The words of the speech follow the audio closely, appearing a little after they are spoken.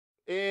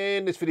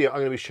In this video, I'm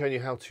going to be showing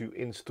you how to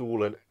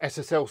install an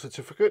SSL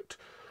certificate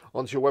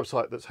onto your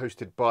website that's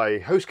hosted by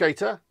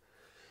Hostgator.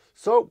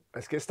 So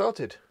let's get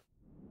started.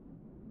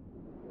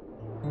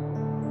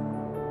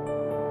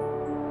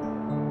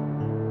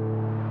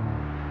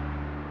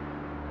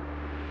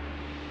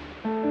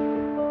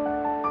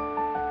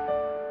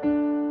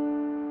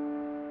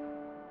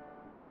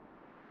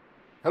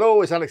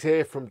 Hello, it's Alex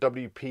here from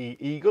WP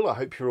Eagle. I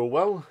hope you're all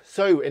well.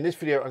 So in this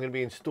video, I'm going to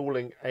be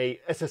installing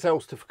a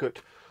SSL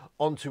certificate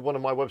onto one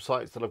of my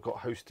websites that I've got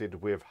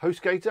hosted with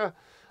Hostgator.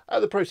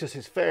 The process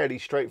is fairly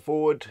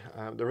straightforward.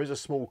 There is a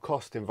small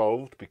cost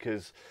involved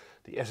because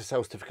the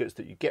SSL certificates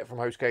that you get from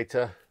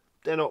Hostgator,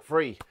 they're not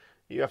free.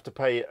 You have to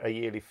pay a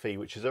yearly fee,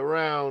 which is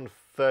around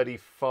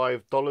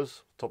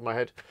 $35, top of my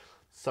head,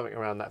 something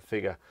around that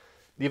figure.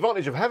 The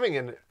advantage of having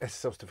an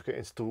SSL certificate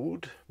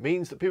installed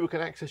means that people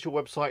can access your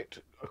website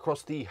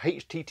across the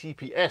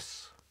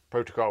HTTPS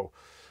protocol.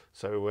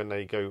 So when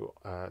they go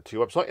to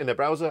your website in their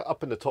browser,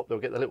 up in the top they'll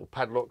get the little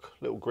padlock,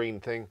 little green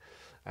thing,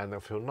 and they'll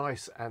feel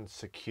nice and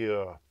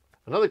secure.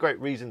 Another great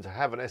reason to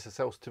have an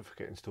SSL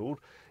certificate installed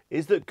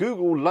is that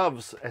Google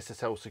loves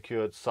SSL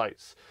secured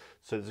sites.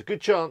 So there's a good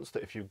chance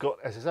that if you've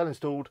got SSL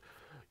installed,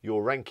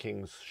 your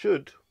rankings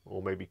should,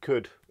 or maybe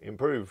could,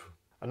 improve.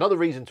 Another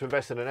reason to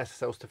invest in an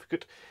SSL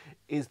certificate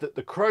is that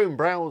the Chrome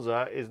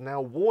browser is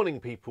now warning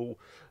people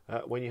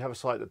when you have a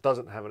site that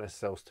doesn't have an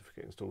SSL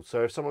certificate installed.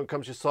 So if someone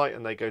comes to your site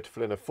and they go to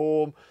fill in a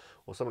form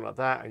or something like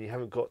that and you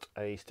haven't got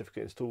a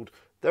certificate installed,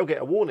 they'll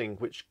get a warning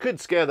which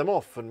could scare them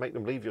off and make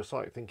them leave your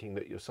site thinking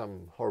that you're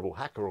some horrible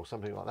hacker or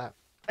something like that.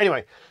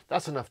 Anyway,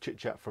 that's enough chit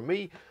chat from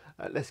me.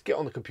 Let's get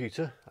on the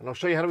computer and I'll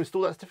show you how to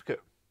install that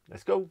certificate.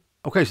 Let's go.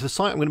 Okay, so the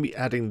site I'm going to be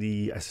adding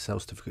the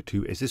SSL certificate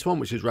to is this one,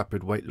 which is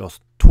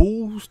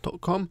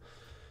rapidweightlosstools.com.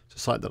 It's a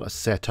site that I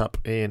set up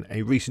in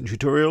a recent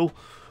tutorial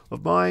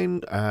of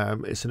mine.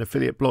 It's an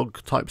affiliate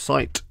blog type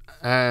site,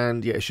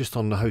 and yeah, it's just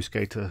on the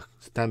Hostgator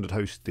standard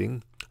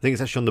hosting. I think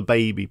it's actually on the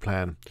baby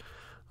plan.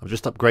 I've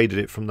just upgraded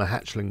it from the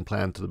hatchling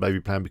plan to the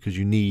baby plan because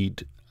you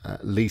need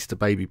at least a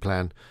baby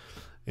plan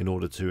in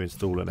order to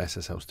install an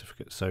SSL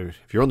certificate. So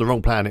if you're on the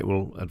wrong plan, it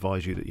will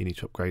advise you that you need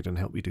to upgrade and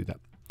help you do that.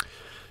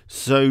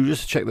 So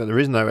just to check that there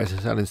is no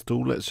SSL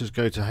installed, let's just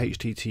go to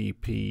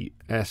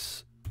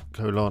HTTPS : /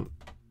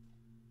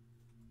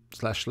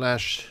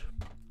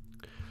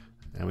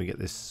 and we get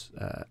this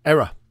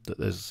error that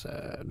there's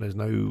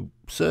no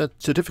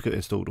certificate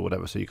installed or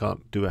whatever, so you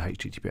can't do a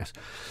HTTPS.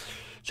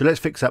 So let's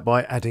fix that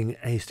by adding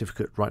a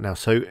certificate right now.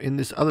 So in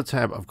this other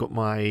tab, I've got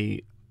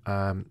my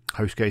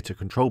Hostgator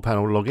control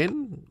panel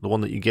login, the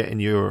one that you get in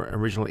your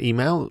original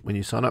email when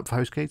you sign up for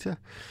Hostgator.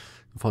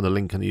 You'll find the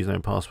link and the username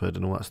and password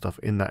and all that stuff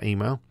in that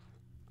email.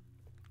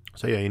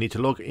 So yeah, you need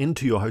to log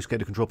into your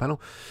Hostgator control panel.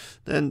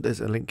 Then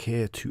there's a link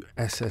here to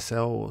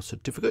SSL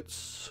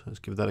certificates. Let's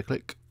give that a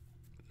click.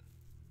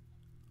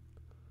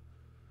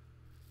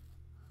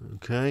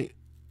 Okay,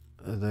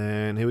 and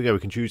then here we go. We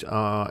can choose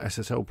our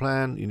SSL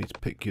plan. You need to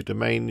pick your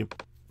domain. If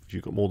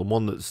you've got more than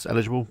one that's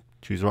eligible,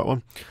 choose the right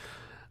one.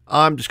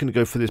 I'm just going to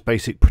go for this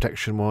basic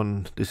protection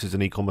one. This is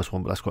an e-commerce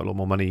one, but that's quite a lot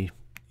more money.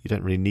 You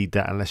don't really need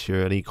that unless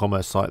you're an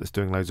e-commerce site that's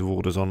doing loads of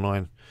orders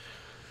online.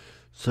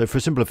 So for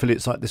a simple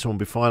affiliate site, this one will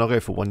be fine. I'll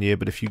go for 1 year,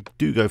 but if you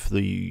do go for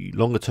the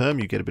longer term,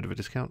 you get a bit of a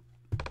discount.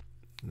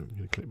 I'm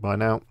going to click buy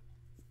now.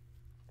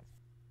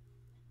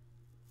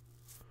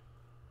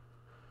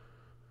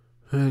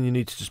 And you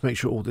need to just make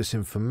sure all this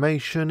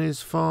information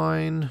is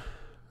fine.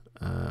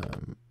 I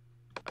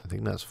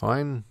think that's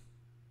fine.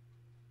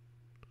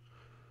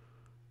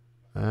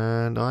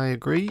 And I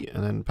agree,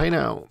 and then pay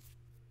now.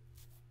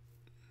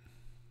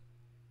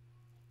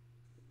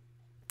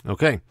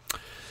 Okay,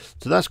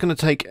 so that's going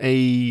to take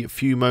a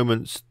few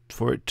moments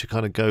for it to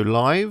kind of go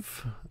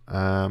live.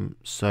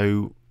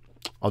 So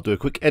I'll do a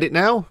quick edit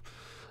now,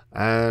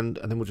 and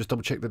then we'll just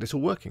double check that it's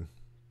all working.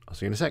 I'll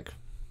see you in a sec.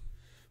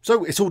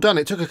 So it's all done.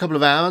 It took a couple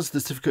of hours.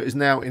 The certificate is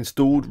now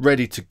installed,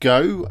 ready to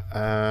go,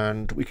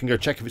 and we can go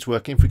check if it's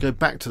working. If we go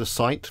back to the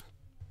site.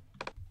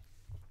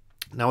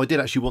 Now I did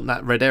actually want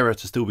that red error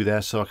to still be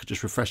there so I could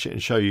just refresh it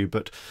and show you,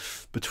 but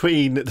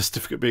between the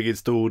certificate being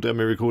installed and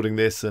me recording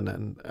this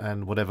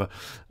and whatever,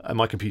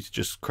 my computer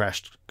just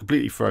crashed,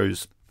 completely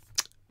froze,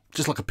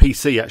 just like a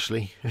PC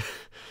actually.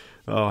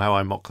 Oh, how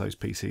I mock those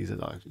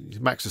PCs.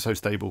 Macs are so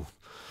stable.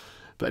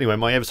 But anyway,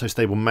 my ever so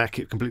stable Mac,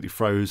 it completely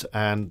froze,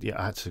 and yeah,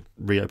 I had to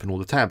reopen all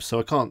the tabs, so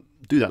I can't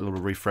do that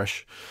little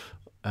refresh.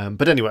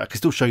 But anyway, I can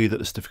still show you that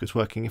the certificate's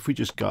working. If we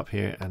just go up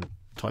here and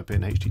type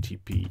in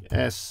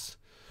HTTPS,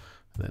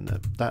 then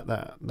the :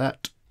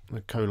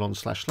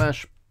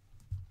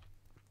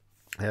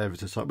 over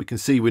to the site, we can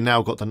see we've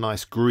now got the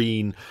nice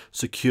green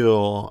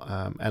secure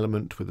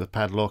element with the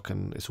padlock,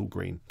 and it's all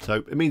green, so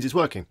it means it's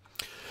working.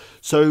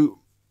 So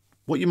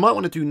what you might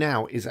want to do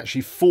now is actually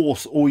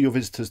force all your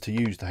visitors to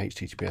use the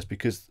HTTPS,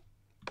 because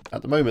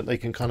at the moment they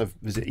can kind of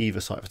visit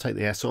either site. If I take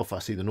the S off, I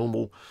see the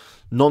normal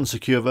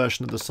non-secure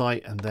version of the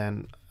site, and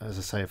then, as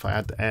I say, if I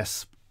add the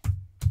S,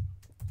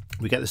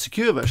 we get the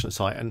secure version of the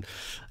site. And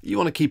you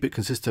want to keep it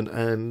consistent,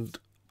 and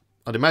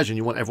I'd imagine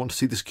you want everyone to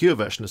see the secure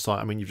version of the site.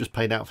 I mean, you've just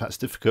paid out for that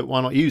certificate.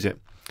 Why not use it?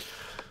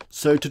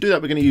 So to do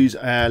that, we're going to use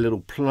our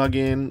little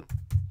plugin.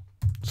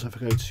 So if I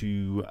go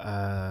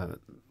to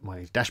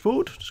my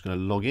dashboard, just going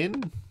to log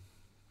in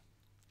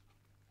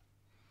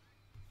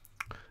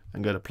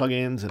and go to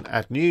plugins and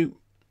add new.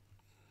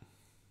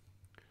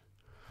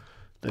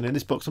 Then in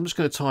this box, I'm just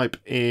going to type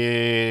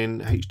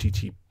in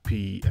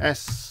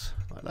HTTPS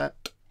like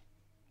that.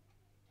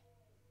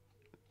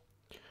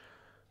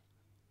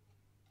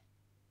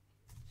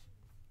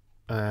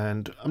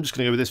 And I'm just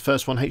going to go with this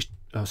first one,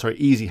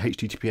 easy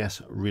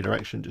HTTPS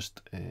redirection.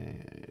 Just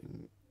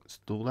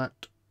install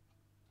that.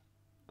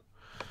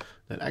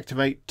 Then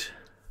activate.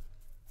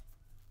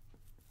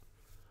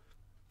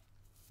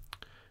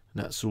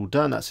 And that's all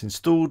done. That's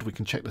installed. We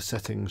can check the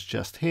settings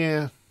just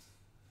here.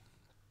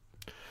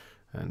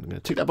 And I'm going to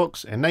tick that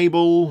box,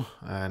 enable,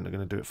 and I'm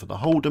going to do it for the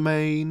whole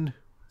domain.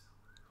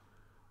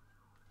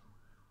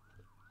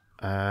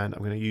 And I'm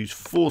going to use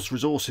force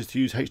resources to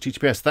use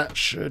HTTPS. That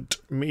should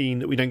mean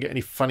that we don't get any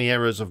funny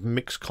errors of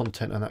mixed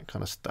content and that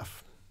kind of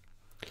stuff.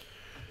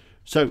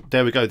 So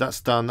there we go.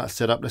 That's done. That's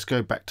set up. Let's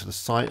go back to the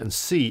site and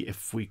see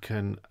if we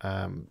can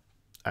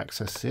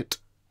access it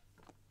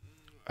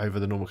over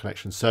the normal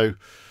connection. So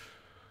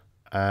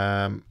if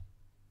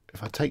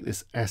I take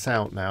this S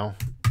out now,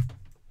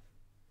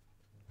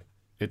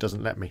 it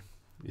doesn't let me.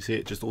 You see,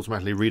 it just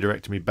automatically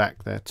redirected me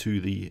back there to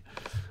the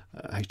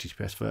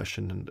HTTPS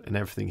version, and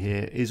everything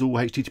here is all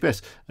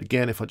HTTPS.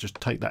 Again, if I just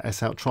take that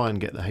S out, try and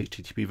get the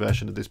HTTP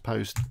version of this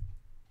post,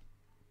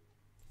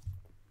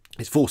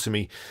 it's forcing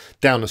me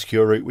down a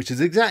secure route, which is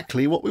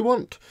exactly what we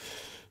want.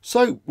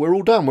 So we're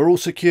all done, we're all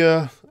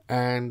secure,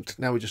 and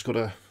now we just got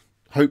to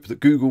hope that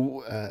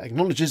Google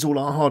acknowledges all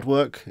our hard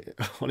work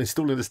on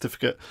installing the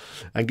certificate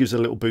and gives it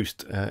a little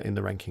boost in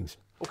the rankings.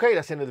 Okay,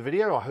 that's the end of the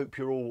video. I hope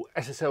you're all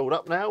SSL'd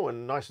up now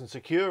and nice and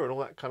secure and all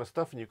that kind of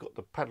stuff, and you've got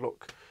the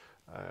padlock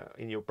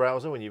in your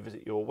browser when you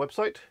visit your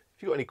website.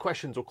 If you've got any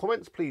questions or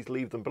comments, please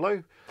leave them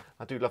below.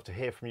 I do love to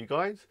hear from you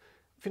guys.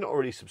 If you're not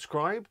already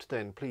subscribed,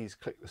 then please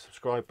click the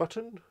subscribe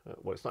button.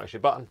 Well, it's not actually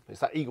a button, it's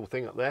that eagle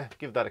thing up there.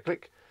 Give that a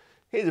click.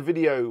 Here's a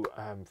video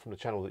from the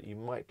channel that you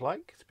might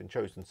like. It's been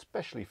chosen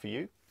specially for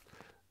you.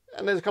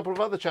 And there's a couple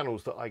of other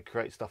channels that I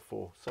create stuff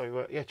for.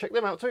 So yeah, check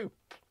them out too.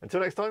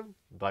 Until next time,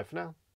 bye for now.